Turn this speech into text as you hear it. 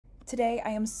Today, I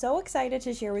am so excited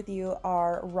to share with you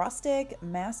our rustic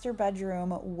master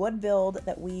bedroom wood build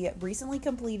that we recently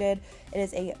completed. It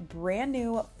is a brand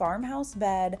new farmhouse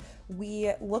bed.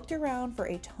 We looked around for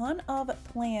a ton of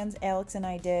plans, Alex and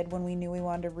I did, when we knew we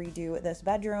wanted to redo this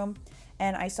bedroom.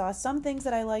 And I saw some things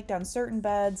that I liked on certain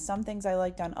beds, some things I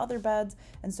liked on other beds.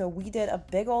 And so we did a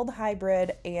big old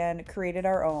hybrid and created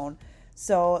our own.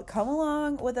 So come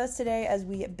along with us today as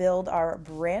we build our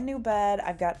brand new bed.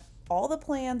 I've got all the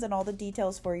plans and all the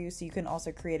details for you so you can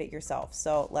also create it yourself.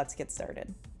 So let's get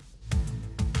started.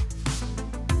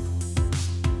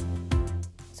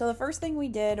 So the first thing we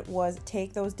did was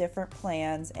take those different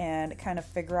plans and kind of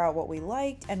figure out what we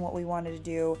liked and what we wanted to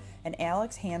do. And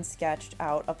Alex hand sketched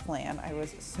out a plan. I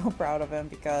was so proud of him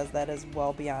because that is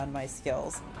well beyond my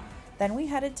skills. Then we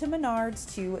headed to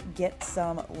Menards to get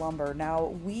some lumber. Now,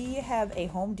 we have a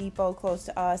Home Depot close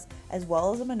to us as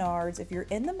well as a Menards. If you're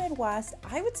in the Midwest,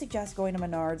 I would suggest going to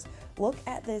Menards. Look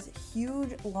at this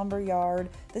huge lumber yard.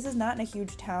 This is not in a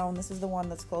huge town. This is the one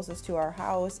that's closest to our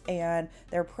house, and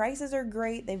their prices are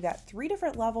great. They've got 3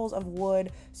 different levels of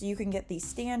wood, so you can get the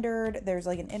standard, there's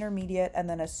like an intermediate, and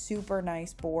then a super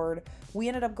nice board. We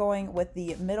ended up going with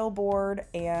the middle board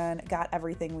and got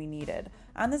everything we needed.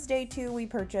 On this day too, we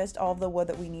purchased all of the wood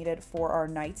that we needed for our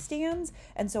nightstands.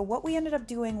 And so what we ended up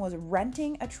doing was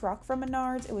renting a truck from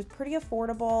Menards. It was pretty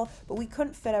affordable, but we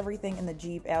couldn't fit everything in the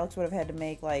Jeep. Alex would have had to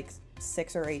make like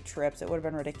 6 or 8 trips. It would have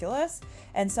been ridiculous.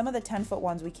 And some of the 10-foot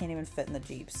ones we can't even fit in the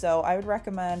Jeep. So I would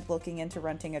recommend looking into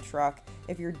renting a truck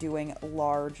if you're doing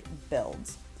large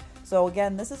builds. So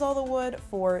again, this is all the wood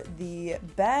for the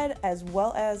bed as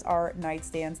well as our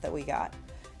nightstands that we got.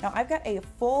 Now, I've got a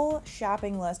full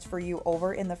shopping list for you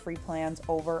over in the free plans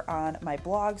over on my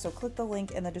blog, so click the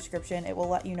link in the description. It will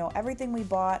let you know everything we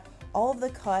bought, all of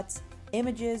the cuts,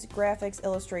 images, graphics,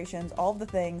 illustrations, all of the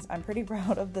things. I'm pretty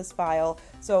proud of this file,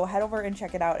 so head over and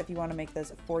check it out if you want to make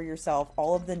this for yourself.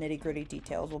 All of the nitty-gritty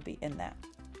details will be in that.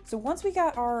 So once we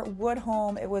got our wood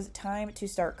home, it was time to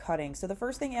start cutting. So the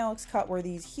first thing Alex cut were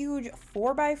these huge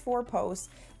 4x4 posts.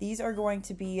 These are going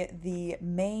to be the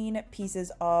main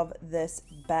pieces of this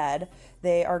bed.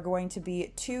 They are going to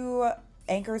be 2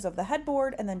 anchors of the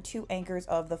headboard and then 2 anchors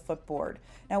of the footboard.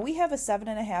 Now we have a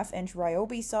 7.5-inch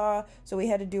Ryobi saw, so we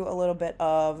had to do a little bit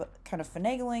of kind of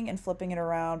finagling and flipping it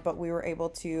around, but we were able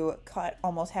to cut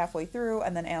almost halfway through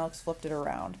and then Alex flipped it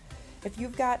around. If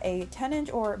you've got a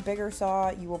 10-inch or bigger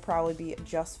saw, you will probably be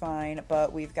just fine,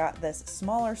 but we've got this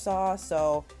smaller saw,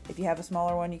 so if you have a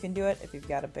smaller one, you can do it. If you've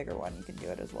got a bigger one, you can do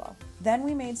it as well. Then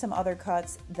we made some other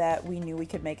cuts that we knew we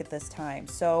could make at this time.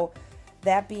 So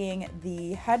that being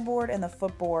the headboard and the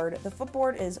footboard. The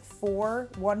footboard is 4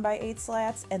 1x8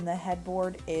 slats, and the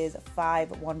headboard is 5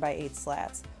 1x8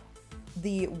 slats.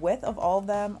 The width of all of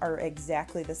them are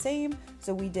exactly the same,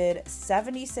 so we did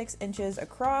 76 inches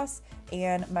across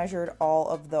and measured all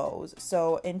of those.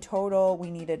 So in total,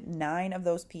 we needed 9 of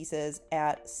those pieces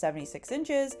at 76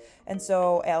 inches, and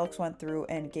so Alex went through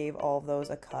and gave all of those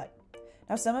a cut.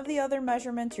 Now, some of the other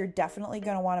measurements you're definitely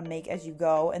going to want to make as you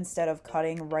go instead of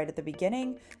cutting right at the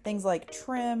beginning. Things like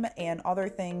trim and other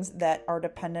things that are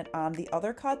dependent on the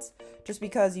other cuts, just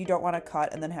because you don't want to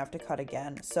cut and then have to cut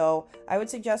again. So I would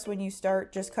suggest when you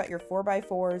start, just cut your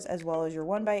 4x4s as well as your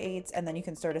 1x8s, and then you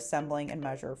can start assembling and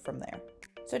measure from there.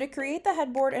 So to create the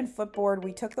headboard and footboard,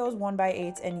 we took those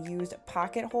 1x8s and used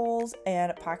pocket holes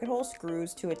and pocket hole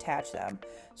screws to attach them.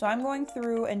 So I'm going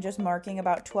through and just marking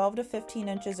about 12 to 15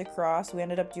 inches across. We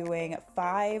ended up doing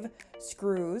 5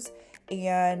 screws,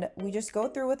 and we just go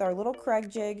through with our little Craig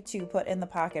jig to put in the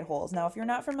pocket holes. Now, if you're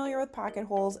not familiar with pocket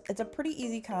holes, it's a pretty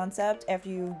easy concept after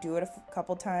you do it a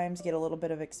couple times, get a little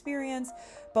bit of experience.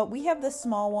 But we have this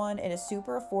small one. It is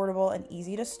super affordable and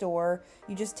easy to store.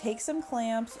 You just take some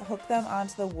clamps, hook them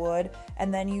onto the wood,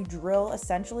 and then you drill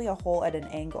essentially a hole at an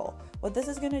angle. What this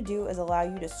is going to do is allow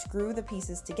you to screw the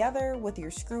pieces together with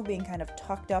your screw being kind of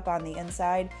tucked up on the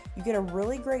inside. You get a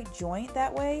really great joint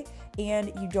that way,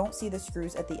 and you don't see the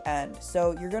screws at the end.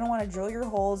 So you're going to want to drill your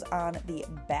holes on the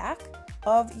back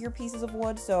of your pieces of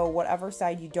wood, so whatever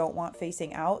side you don't want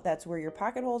facing out, that's where your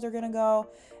pocket holes are going to go.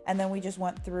 And then we just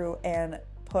went through and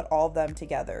put all of them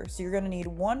together. So you're going to need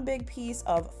 1 big piece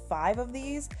of 5 of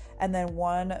these and then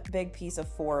 1 big piece of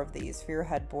 4 of these for your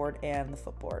headboard and the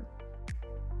footboard.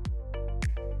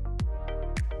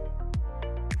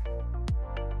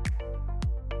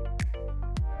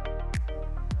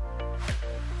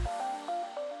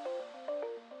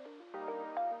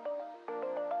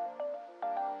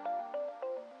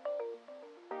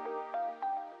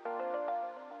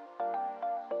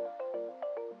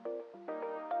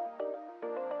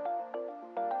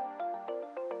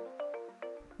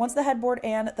 Once the headboard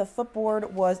and the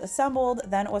footboard was assembled,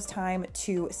 then it was time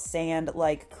to sand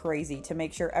like crazy to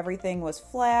make sure everything was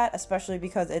flat, especially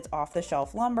because it's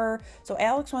off-the-shelf lumber. So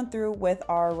Alex went through with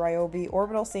our Ryobi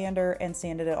orbital sander and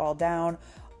sanded it all down.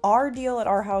 Our deal at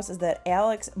our house is that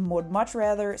Alex would much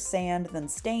rather sand than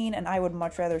stain, and I would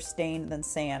much rather stain than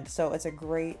sand. So it's a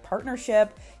great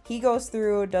partnership. He goes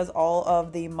through, does all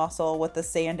of the muscle with the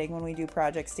sanding when we do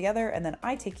projects together, and then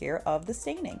I take care of the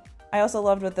staining. I also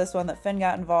loved with this one that Finn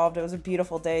got involved. It was a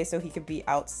beautiful day, so he could be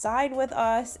outside with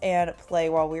us and play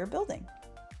while we were building.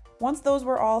 Once those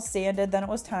were all sanded, then it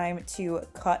was time to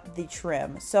cut the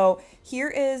trim. So here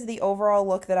is the overall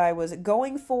look that I was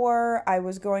going for. I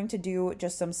was going to do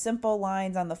just some simple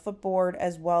lines on the footboard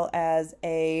as well as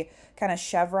a kind of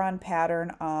chevron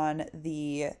pattern on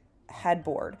the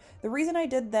headboard. The reason I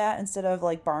did that instead of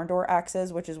like barn door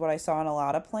X's, which is what I saw in a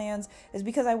lot of plans, is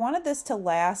because I wanted this to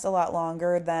last a lot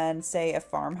longer than say a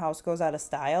farmhouse goes out of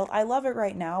style. I love it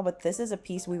right now, but this is a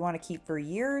piece we want to keep for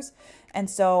years. And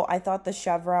so I thought the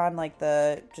chevron, like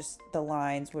just the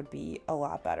lines would be a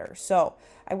lot better. So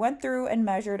I went through and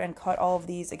measured and cut all of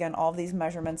these. Again, all of these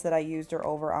measurements that I used are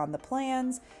over on the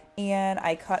plans. And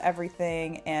I cut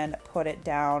everything and put it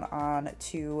down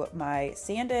onto my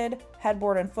sanded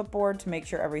headboard and footboard to make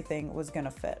sure everything was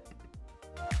gonna fit.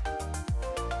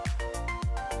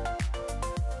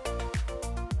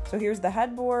 So here's the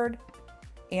headboard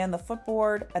and the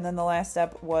footboard, and then the last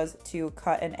step was to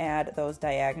cut and add those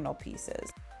diagonal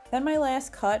pieces. Then my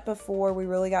last cut before we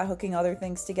really got hooking other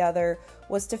things together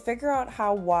was to figure out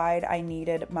how wide I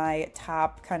needed my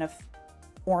top kind of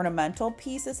ornamental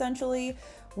piece. Essentially,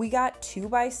 we got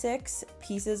 2x6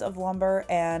 pieces of lumber,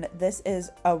 and this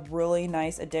is a really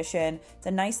nice addition. It's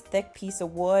a nice thick piece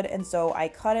of wood, and so I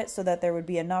cut it so that there would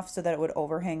be enough so that it would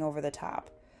overhang over the top.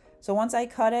 So once I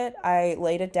cut it, I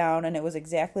laid it down and it was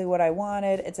exactly what I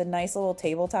wanted. It's a nice little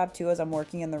tabletop too. As I'm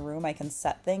working in the room, I can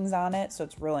set things on it, so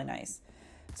it's really nice.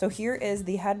 So here is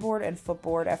the headboard and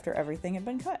footboard after everything had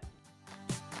been cut.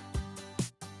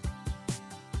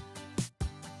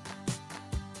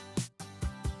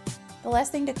 The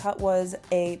last thing to cut was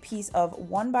a piece of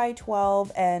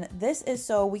 1x12, and this is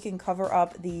so we can cover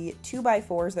up the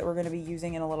 2x4s that we're going to be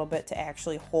using in a little bit to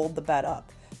actually hold the bed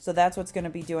up. So that's what's going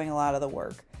to be doing a lot of the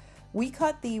work. We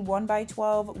cut the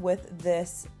 1x12 with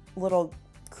this little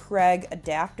Craig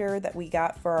adapter that we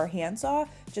got for our handsaw,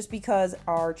 just because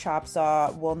our chop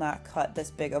saw will not cut this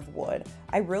big of wood.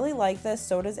 I really like this,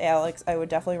 so does Alex. I would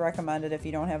definitely recommend it if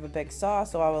you don't have a big saw,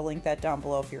 so I will link that down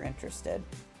below if you're interested.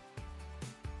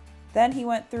 Then he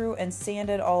went through and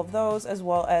sanded all of those as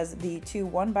well as the two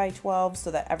 1x12s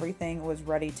so that everything was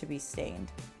ready to be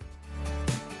stained.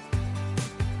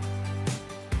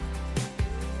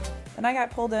 Then I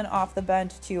got pulled in off the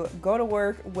bench to go to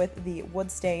work with the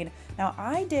wood stain. Now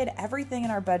I did everything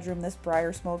in our bedroom this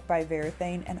Briar Smoke by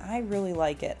Varathane, and I really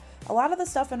like it. A lot of the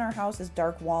stuff in our house is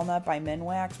Dark Walnut by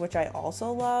Minwax, which I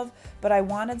also love, but I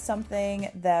wanted something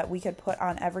that we could put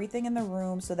on everything in the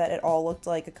room so that it all looked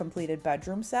like a completed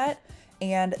bedroom set.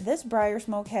 And this Briar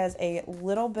Smoke has a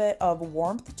little bit of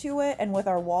warmth to it, and with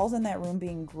our walls in that room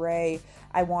being gray,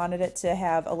 I wanted it to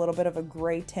have a little bit of a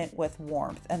gray tint with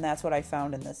warmth, and that's what I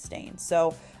found in this stain.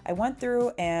 So I went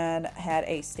through and had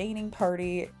a staining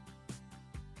party.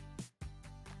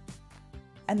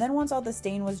 And then once all the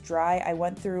stain was dry, I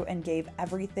went through and gave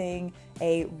everything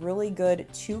a really good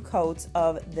 2 coats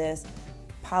of this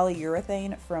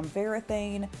polyurethane from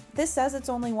Varathane. This says it's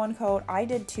only 1 coat. I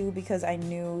did 2 because I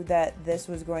knew that this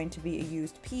was going to be a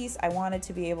used piece. I wanted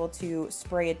to be able to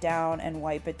spray it down and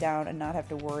wipe it down and not have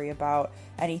to worry about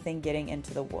anything getting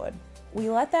into the wood. We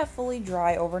let that fully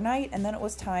dry overnight, and then it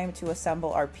was time to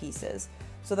assemble our pieces.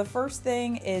 So the first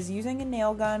thing is using a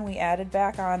nail gun, we added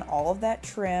back on all of that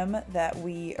trim that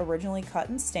we originally cut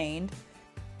and stained.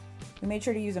 We made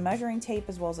sure to use a measuring tape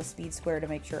as well as a speed square to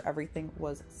make sure everything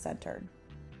was centered.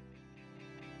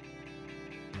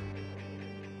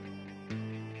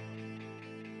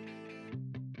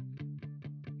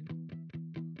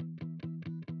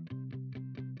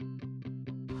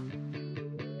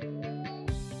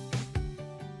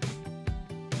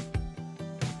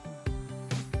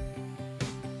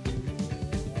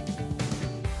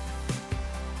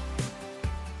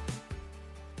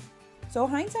 So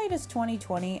hindsight is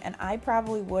 2020, and I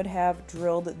probably would have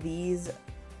drilled these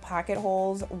pocket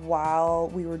holes while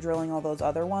we were drilling all those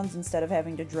other ones instead of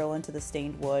having to drill into the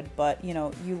stained wood, but you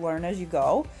know, you learn as you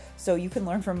go, so you can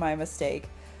learn from my mistake.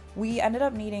 We ended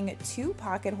up needing 2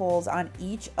 pocket holes on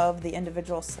each of the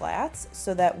individual slats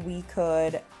so that we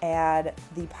could add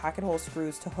the pocket hole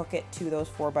screws to hook it to those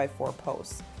 4x4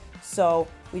 posts. So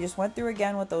we just went through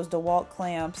again with those DeWalt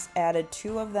clamps, added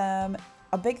 2 of them,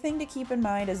 A big thing to keep in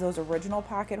mind is those original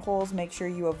pocket holes. Make sure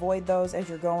you avoid those as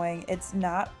you're going. It's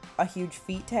not a huge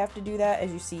feat to have to do that.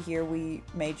 As you see here, we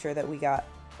made sure that we got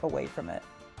away from it.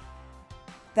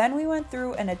 Then we went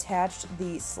through and attached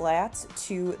the slats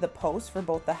to the posts for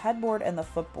both the headboard and the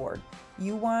footboard.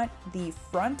 You want the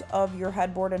front of your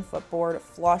headboard and footboard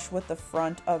flush with the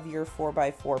front of your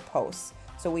 4x4 posts.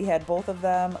 So we had both of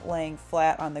them laying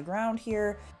flat on the ground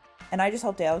here, and I just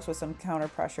helped Alex with some counter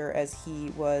pressure as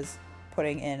he was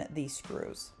putting in the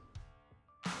screws.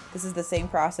 This is the same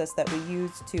process that we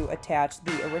used to attach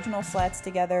the original slats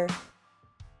together.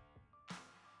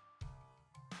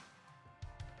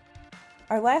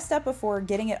 Our last step before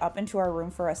getting it up into our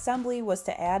room for assembly was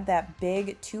to add that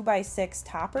big 2x6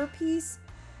 topper piece.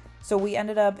 So we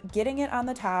ended up getting it on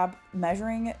the top,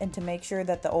 measuring and to make sure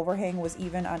that the overhang was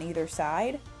even on either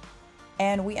side.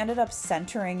 And we ended up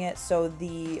centering it so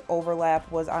the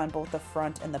overlap was on both the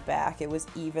front and the back. It was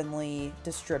evenly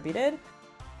distributed.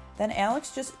 Then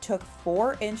Alex just took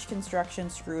 4-inch construction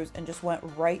screws and just went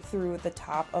right through the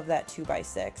top of that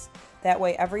 2x6. That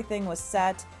way everything was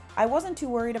set. I wasn't too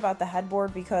worried about the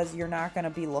headboard because you're not going to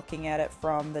be looking at it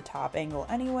from the top angle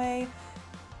anyway.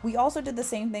 We also did the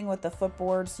same thing with the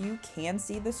footboard, so you can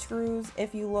see the screws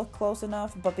if you look close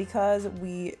enough, but because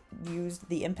we used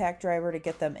the impact driver to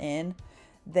get them in,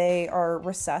 they are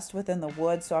recessed within the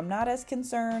wood, so I'm not as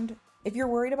concerned. If you're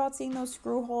worried about seeing those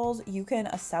screw holes, you can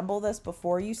assemble this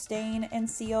before you stain and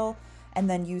seal and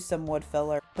then use some wood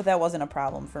filler, but that wasn't a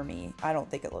problem for me. I don't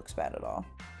think it looks bad at all.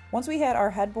 Once we had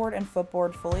our headboard and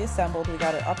footboard fully assembled, we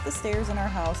got it up the stairs in our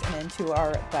house and into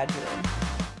our bedroom.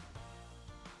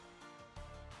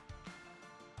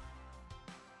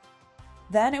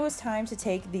 Then it was time to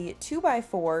take the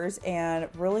 2x4s and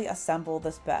really assemble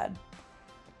this bed.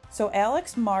 So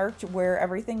Alex marked where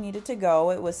everything needed to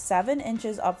go. It was 7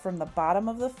 inches up from the bottom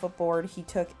of the footboard. He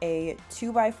took a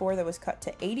 2x4 that was cut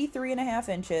to 83.5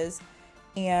 inches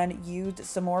and used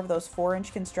some more of those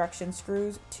 4-inch construction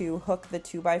screws to hook the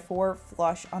 2x4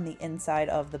 flush on the inside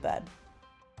of the bed.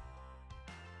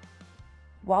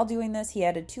 While doing this, he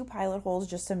added 2 pilot holes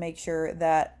just to make sure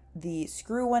that the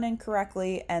screw went in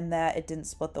correctly and that it didn't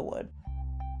split the wood.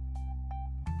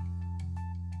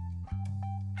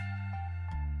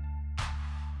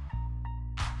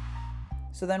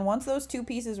 So then once those 2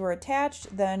 pieces were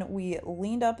attached, then we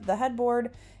leaned up the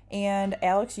headboard and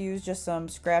Alex used just some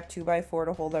scrap 2x4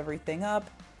 to hold everything up.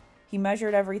 He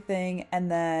measured everything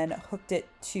and then hooked it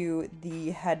to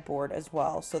the headboard as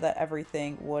well so that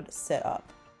everything would sit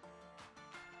up.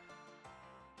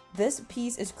 This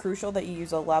piece is crucial that you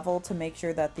use a level to make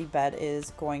sure that the bed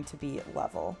is going to be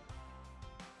level.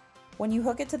 When you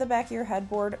hook it to the back of your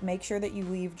headboard, make sure that you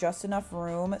leave just enough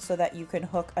room so that you can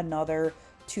hook another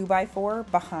 2x4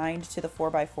 behind to the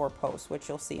 4x4 post, which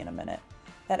you'll see in a minute.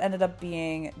 That ended up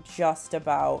being just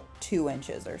about 2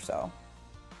 inches or so.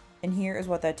 And here is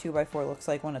what that 2x4 looks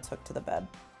like when it's hooked to the bed.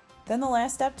 Then the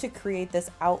last step to create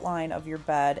this outline of your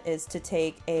bed is to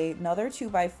take another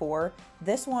 2x4.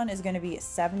 This one is going to be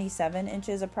 77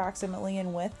 inches approximately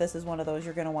in width. This is one of those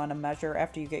you're going to want to measure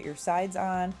after you get your sides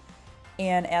on.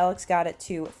 And Alex got it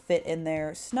to fit in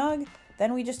there snug.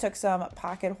 Then we just took some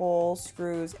pocket hole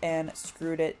screws and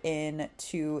screwed it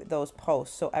into those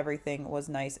posts so everything was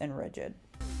nice and rigid.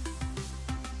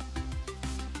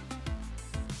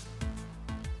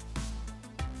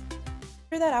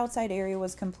 After that outside area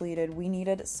was completed, we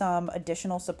needed some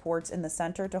additional supports in the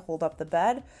center to hold up the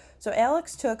bed. So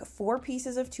Alex took 4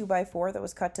 pieces of 2x4 that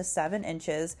was cut to 7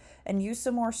 inches and used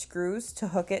some more screws to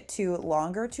hook it to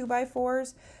longer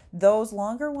 2x4s. Those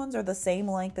longer ones are the same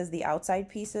length as the outside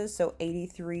pieces, so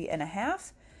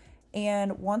 83.5.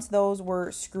 And once those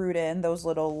were screwed in, those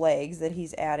little legs that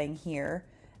he's adding here,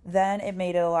 then it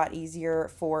made it a lot easier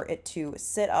for it to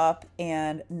sit up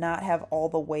and not have all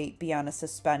the weight be on a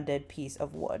suspended piece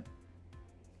of wood.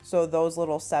 So those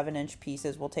little 7-inch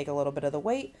pieces will take a little bit of the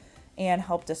weight and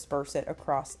help disperse it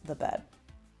across the bed.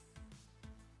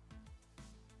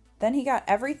 Then he got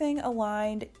everything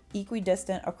aligned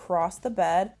equidistant across the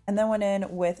bed and then went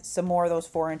in with some more of those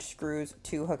 4-inch screws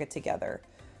to hook it together.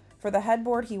 For the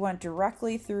headboard, he went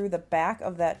directly through the back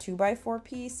of that 2x4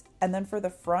 piece, and then for the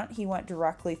front, he went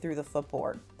directly through the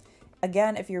footboard.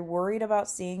 Again, if you're worried about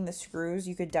seeing the screws,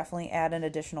 you could definitely add an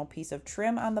additional piece of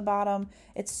trim on the bottom.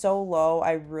 It's so low,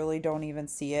 I really don't even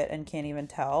see it and can't even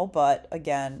tell, but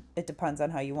again, it depends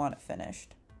on how you want it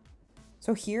finished.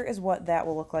 So here is what that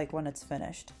will look like when it's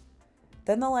finished.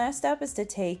 Then the last step is to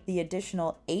take the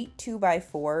additional 8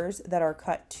 2x4s that are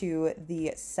cut to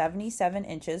the 77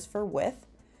 inches for width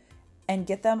and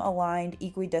get them aligned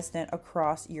equidistant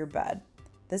across your bed.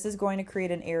 This is going to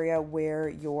create an area where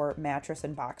your mattress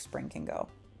and box spring can go.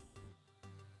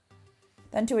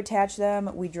 Then to attach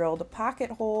them, we drilled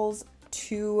pocket holes,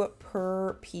 2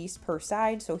 per piece per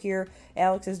side. So here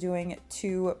Alex is doing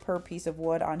 2 per piece of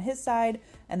wood on his side,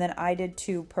 and then I did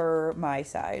 2 per my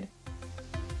side.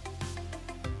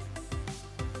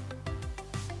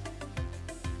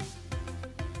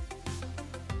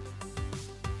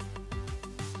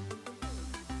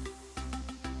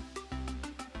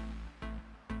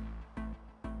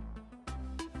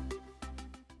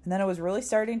 And then it was really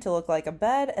starting to look like a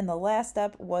bed, and the last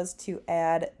step was to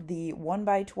add the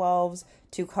 1x12s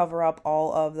to cover up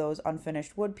all of those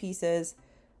unfinished wood pieces.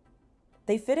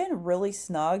 They fit in really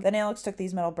snug. Then Alex took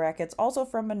these metal brackets, also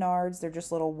from Menards, they're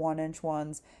just little 1-inch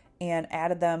ones, and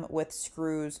added them with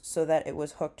screws so that it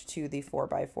was hooked to the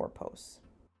 4x4 posts.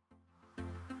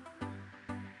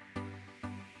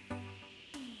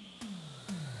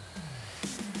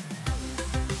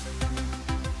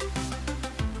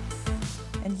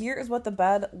 And here is what the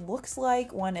bed looks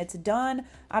like when it's done.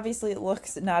 Obviously it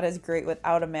looks not as great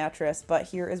without a mattress, but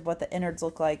here is what the innards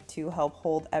look like to help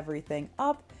hold everything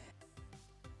up.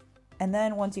 And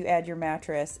then once you add your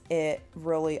mattress, it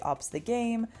really ups the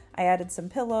game. I added some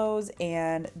pillows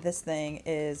and this thing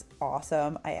is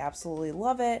awesome. I absolutely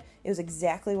love it. It was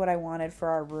exactly what I wanted for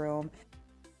our room.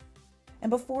 And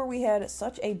before we had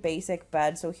such a basic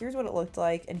bed, so here's what it looked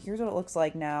like and here's what it looks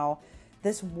like now.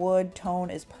 This wood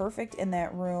tone is perfect in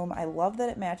that room. I love that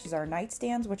it matches our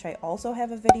nightstands, which I also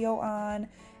have a video on,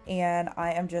 and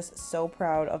I am just so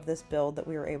proud of this build that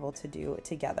we were able to do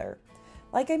together.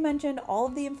 Like I mentioned, all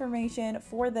of the information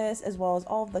for this, as well as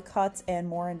all of the cuts and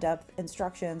more in-depth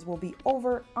instructions, will be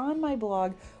over on my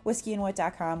blog,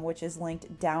 whiskeyandwhit.com, which is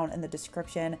linked down in the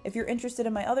description. If you're interested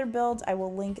in my other builds, I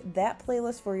will link that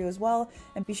playlist for you as well.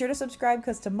 And be sure to subscribe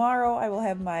because tomorrow I will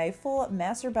have my full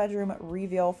master bedroom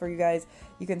reveal for you guys.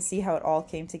 You can see how it all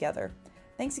came together.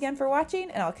 Thanks again for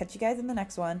watching, and I'll catch you guys in the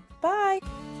next one. Bye!